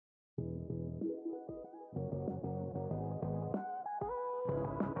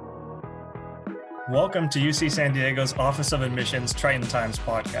Welcome to UC San Diego's Office of Admissions Triton Times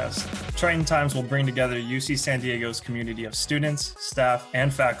podcast. Triton Times will bring together UC San Diego's community of students, staff,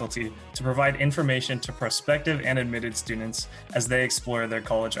 and faculty to provide information to prospective and admitted students as they explore their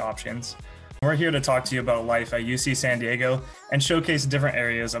college options. We're here to talk to you about life at UC San Diego and showcase different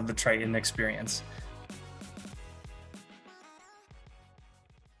areas of the Triton experience.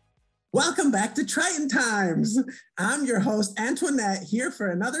 Welcome back to Triton Times. I'm your host, Antoinette, here for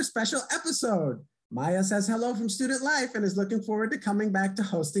another special episode. Maya says hello from student life and is looking forward to coming back to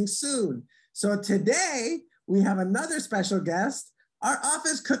hosting soon. So today, we have another special guest, our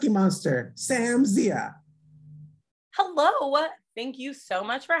office cookie monster, Sam Zia. Hello. Thank you so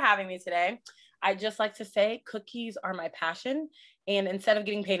much for having me today. I'd just like to say cookies are my passion. And instead of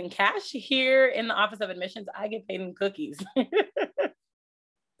getting paid in cash here in the Office of Admissions, I get paid in cookies.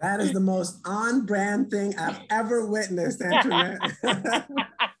 That is the most on-brand thing I've ever witnessed, Antoinette.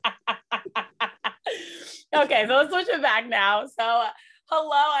 Okay, so let's switch it back now. So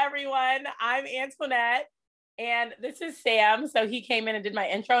hello, everyone. I'm Antoinette, and this is Sam. So he came in and did my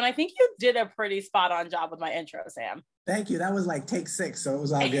intro, and I think you did a pretty spot-on job with my intro, Sam. Thank you. That was like take 6, so it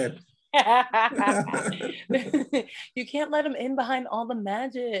was all good. You can't let him in behind all the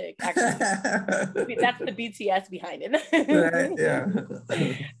magic. Actually, that's the BTS behind it. Right, yeah.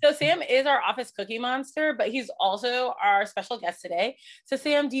 So Sam is our office cookie monster, but he's also our special guest today. So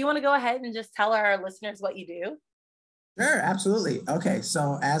Sam, do you want to go ahead and just tell our listeners what you do? Sure, absolutely. Okay,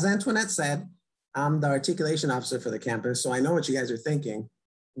 so as Antoinette said, I'm the articulation officer for the campus, so I know what you guys are thinking.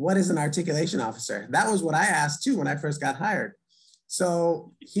 What is an articulation officer? That was what I asked too when I first got hired.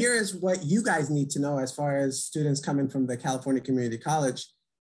 So here is what you guys need to know as far as students coming from the California Community College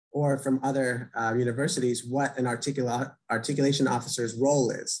or from other universities, what an articulation officer's role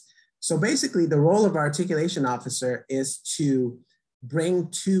is. So basically the role of articulation officer is to bring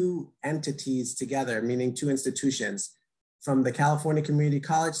two entities together, meaning two institutions, from the California Community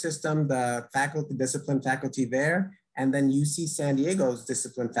College system, the faculty, discipline faculty there, and then UC San Diego's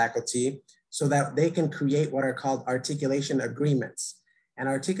discipline faculty, so that they can create what are called articulation agreements. An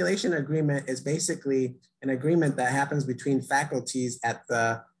articulation agreement is basically an agreement that happens between faculties at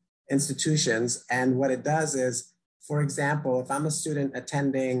the institutions. And what it does is, for example, if I'm a student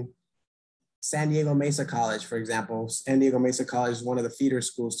attending San Diego Mesa College, for example, San Diego Mesa College is one of the feeder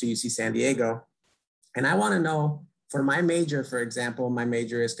schools to UC San Diego. And I wanna know, for my major, for example, my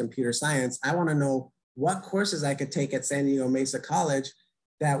major is computer science, I wanna know what courses I could take at San Diego Mesa College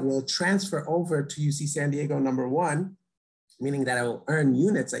that will transfer over to UC San Diego, number one, meaning that I will earn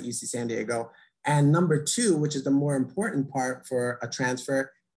units at UC San Diego. And number two, which is the more important part for a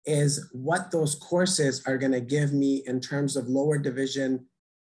transfer, is what those courses are gonna give me in terms of lower division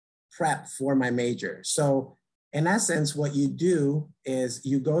prep for my major. So in essence, what you do is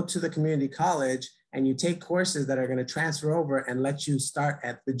you go to the community college and you take courses that are gonna transfer over and let you start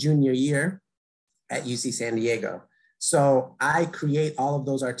at the junior year at UC San Diego. So I create all of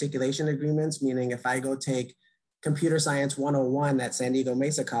those articulation agreements, meaning if I go take Computer Science 101 at San Diego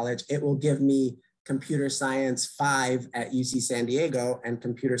Mesa College, it will give me Computer Science 5 at UC San Diego, and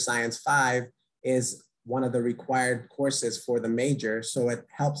Computer Science 5 is one of the required courses for the major, so it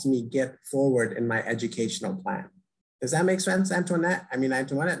helps me get forward in my educational plan. Does that make sense, Antoinette? I mean,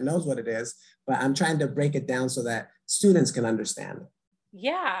 Antoinette knows what it is, but I'm trying to break it down so that students can understand.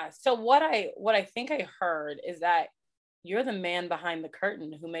 Yeah, so what I think I heard is that you're the man behind the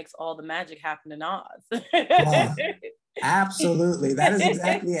curtain who makes all the magic happen in Oz. Oh, absolutely. That is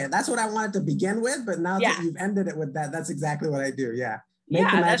exactly it. That's what I wanted to begin with, but now that you've ended it with that, that's exactly what I do. Yeah. Make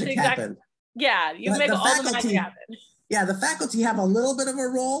the magic happen. Yeah, you make all the magic happen. Yeah, the faculty have a little bit of a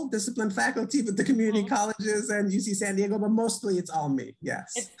role, discipline faculty with the community colleges and UC San Diego, but mostly it's all me.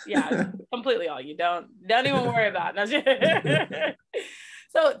 Yes. It's completely all you. Don't even worry about it.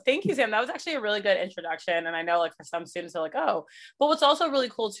 So thank you, Sam. That was actually a really good introduction. And I know like for some students they're like, oh, but what's also really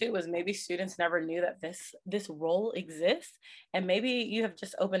cool too is maybe students never knew that this role exists. And maybe you have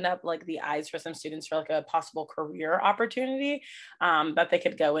just opened up like the eyes for some students for like a possible career opportunity that they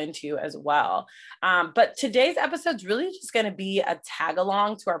could go into as well. But today's episode is really just going to be a tag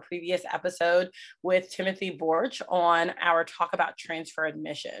along to our previous episode with Timothy Borch on our talk about transfer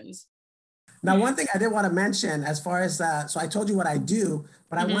admissions. Now, one thing I did want to mention as far as, so I told you what I do,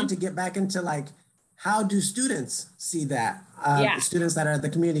 but I want to get back into like, how do students see that? Students that are at the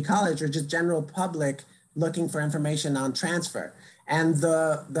community college or just general public looking for information on transfer. And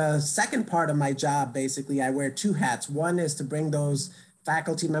the second part of my job, basically, I wear two hats. One is to bring those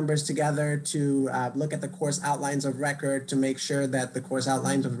faculty members together to look at the course outlines of record to make sure that the course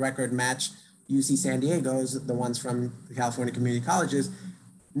outlines of record match UC San Diego's, the ones from the California community colleges.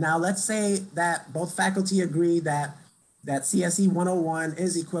 Now, let's say that both faculty agree that CSE 101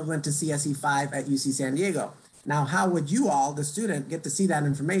 is equivalent to CSE 5 at UC San Diego. Now, how would you all, the student, get to see that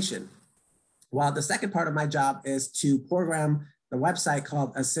information? Well, the second part of my job is to program the website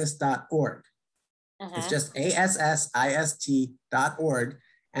called assist.org. It's just assist.org.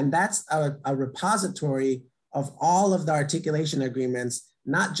 And that's a repository of all of the articulation agreements,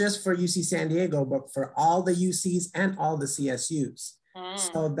 not just for UC San Diego, but for all the UCs and all the CSUs.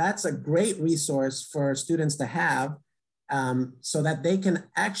 So that's a great resource for students to have, so that they can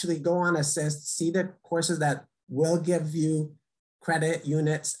actually go on Assist, see the courses that will give you credit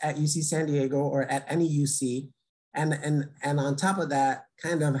units at UC San Diego or at any UC. And on top of that,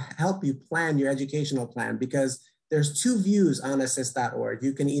 kind of help you plan your educational plan, because there's two views on assist.org.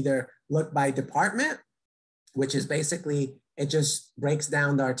 You can either look by department, which is basically, it just breaks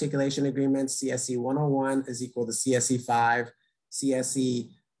down the articulation agreements. CSE 101 is equal to CSE 5, CSE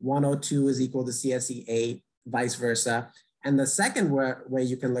 102 is equal to CSE 8, vice versa. And the second way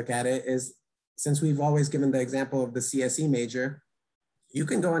you can look at it is, since we've always given the example of the CSE major, you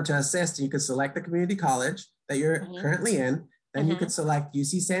can go into Assist and you can select the community college that you're currently in. Then you could select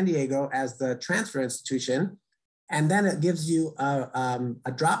UC San Diego as the transfer institution. And then it gives you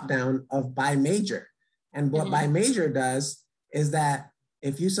a drop down of by major. And what by major does is that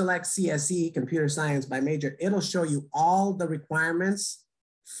if you select CSE, computer science by major, it'll show you all the requirements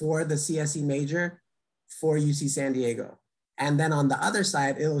for the CSE major for UC San Diego. And then on the other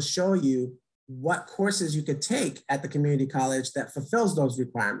side, it'll show you what courses you could take at the community college that fulfills those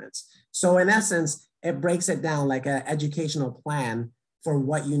requirements. So in essence, it breaks it down like an educational plan for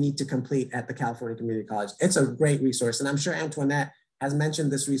what you need to complete at the California Community College. It's a great resource. And I'm sure Antoinette has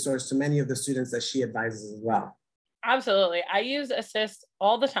mentioned this resource to many of the students that she advises as well. Absolutely. I use Assist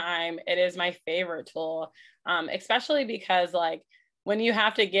all the time. It is my favorite tool, especially because like when you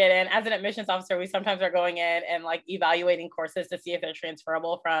have to get in as an admissions officer, we sometimes are going in and like evaluating courses to see if they're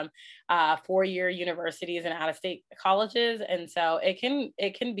transferable from 4-year universities and out-of-state colleges. And so it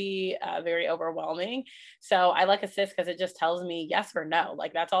can be very overwhelming. So I like Assist because it just tells me yes or no.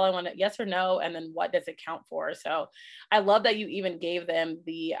 Like that's all I want, yes or no. And then what does it count for? So I love that you even gave them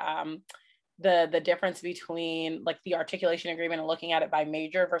the difference between like the articulation agreement and looking at it by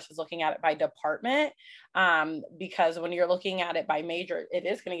major versus looking at it by department. Because when you're looking at it by major, it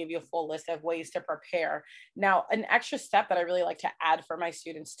is going to give you a full list of ways to prepare. Now, an extra step that I really like to add for my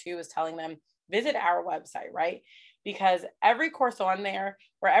students too is telling them, visit our website, right? Because every course on there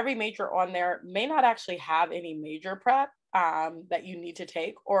or every major on there may not actually have any major prep that you need to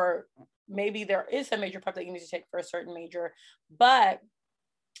take, or maybe there is some major prep that you need to take for a certain major, but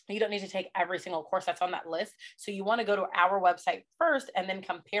you don't need to take every single course that's on that list. So you want to go to our website first and then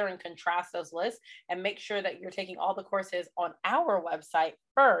compare and contrast those lists and make sure that you're taking all the courses on our website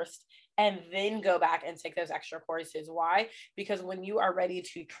first and then go back and take those extra courses. Why? Because when you are ready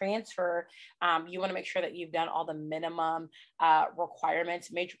to transfer, you want to make sure that you've done all the minimum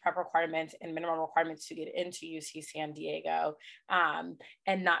requirements, major prep requirements, and minimum requirements to get into UC San Diego,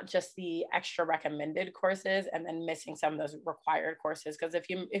 and not just the extra recommended courses and then missing some of those required courses. Because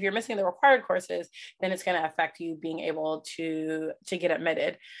if you're missing the required courses, then it's going to affect you being able to get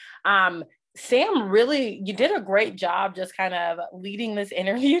admitted. Sam, really, you did a great job just kind of leading this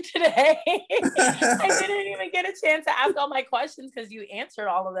interview today. I didn't even get a chance to ask all my questions because you answered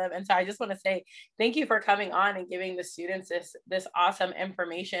all of them. And so I just want to say thank you for coming on and giving the students this awesome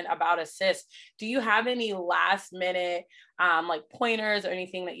information about Assist. Do you have any last minute like pointers or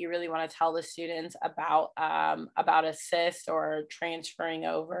anything that you really want to tell the students about Assist or transferring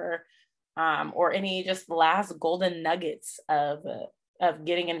over, or any just last golden nuggets of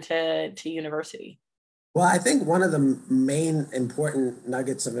getting into university? Well, I think one of the main important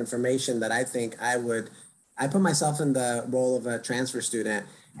nuggets of information that I think I put myself in the role of a transfer student,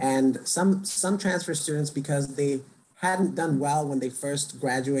 and some transfer students, because they hadn't done well when they first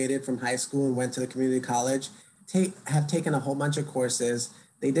graduated from high school and went to the community college, have taken a whole bunch of courses.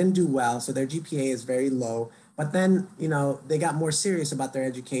 They didn't do well, so their GPA is very low. But then, they got more serious about their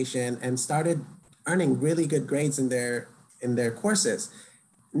education and started earning really good grades in their courses.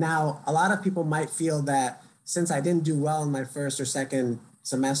 Now, a lot of people might feel that since I didn't do well in my first or second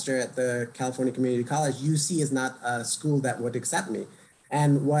semester at the California Community College, UC is not a school that would accept me.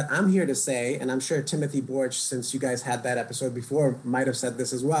 And what I'm here to say, and I'm sure Timothy Borch, since you guys had that episode before, might have said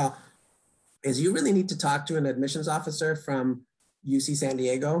this as well, is you really need to talk to an admissions officer from UC San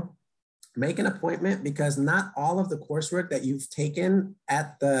Diego. Make an appointment, because not all of the coursework that you've taken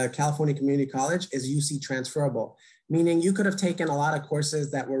at the California Community College is UC transferable. Meaning you could have taken a lot of courses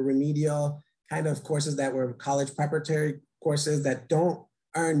that were remedial, kind of courses that were college preparatory courses that don't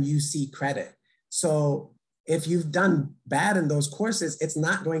earn UC credit. So if you've done bad in those courses, it's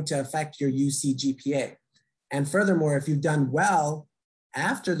not going to affect your UC GPA. And furthermore, if you've done well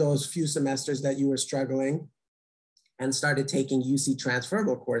after those few semesters that you were struggling and started taking UC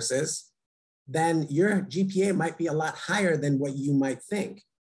transferable courses, then your GPA might be a lot higher than what you might think.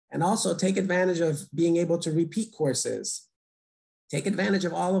 And also take advantage of being able to repeat courses. Take advantage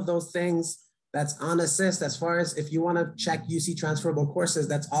of all of those things that's on Assist. As far as if you want to check UC transferable courses,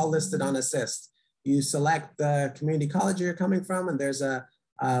 that's all listed on Assist. You select the community college you're coming from, and there's a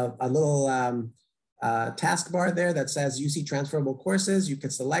little taskbar there that says UC transferable courses. You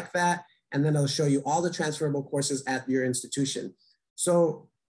can select that, and then it'll show you all the transferable courses at your institution. So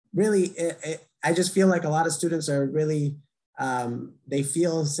really, I just feel like a lot of students are really, they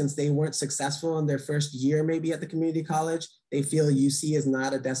feel since they weren't successful in their first year, maybe at the community college, they feel UC is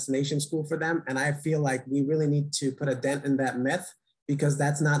not a destination school for them. And I feel like we really need to put a dent in that myth, because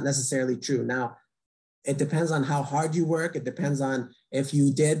that's not necessarily true. Now, it depends on how hard you work. It depends on if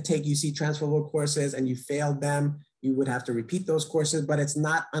you did take UC transferable courses and you failed them, you would have to repeat those courses, but it's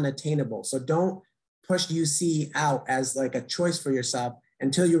not unattainable. So don't push UC out as like a choice for yourself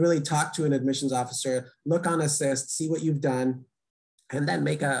until you really talk to an admissions officer, look on Assist, see what you've done, and then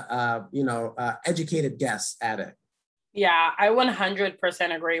make a educated guess at it. Yeah, I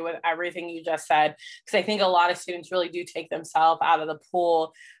 100% agree with everything you just said, because I think a lot of students really do take themselves out of the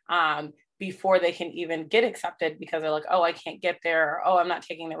pool before they can even get accepted, because they're like, oh, I can't get there, or, oh, I'm not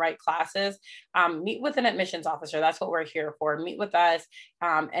taking the right classes. Meet with an admissions officer. That's what we're here for. Meet with us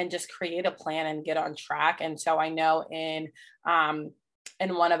and just create a plan and get on track. And so I know in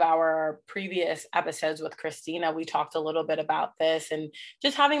one of our previous episodes with Christina, we talked a little bit about this and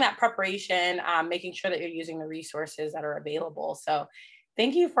just having that preparation, making sure that you're using the resources that are available. So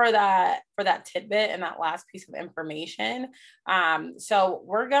thank you for that tidbit and that last piece of information. So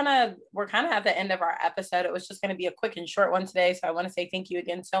we're kind of at the end of our episode. It was just going to be a quick and short one today. So I want to say thank you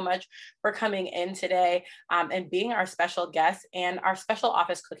again so much for coming in today and being our special guest and our special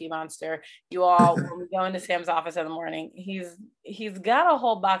office cookie monster. You all, when we go into Sam's office in the morning, he's got a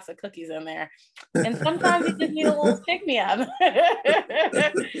whole box of cookies in there. And sometimes you just need a little pick-me-up.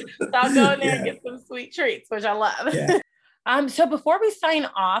 So I'll go in there and get some sweet treats, which I love. Yeah. So before we sign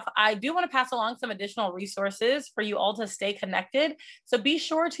off, I do want to pass along some additional resources for you all to stay connected. So be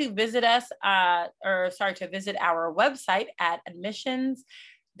sure to visit us, visit our website at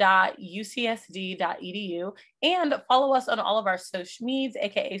admissions.ucsd.edu and follow us on all of our social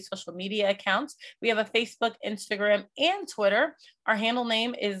media accounts. We have a Facebook, Instagram, and Twitter. Our handle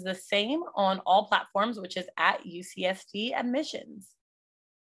name is the same on all platforms, which is at UCSD Admissions.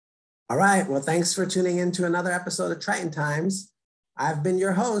 All right. Well, thanks for tuning in to another episode of Triton Times. I've been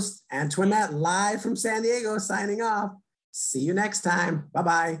your host, Antoinette, live from San Diego, signing off. See you next time.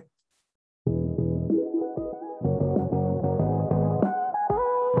 Bye-bye.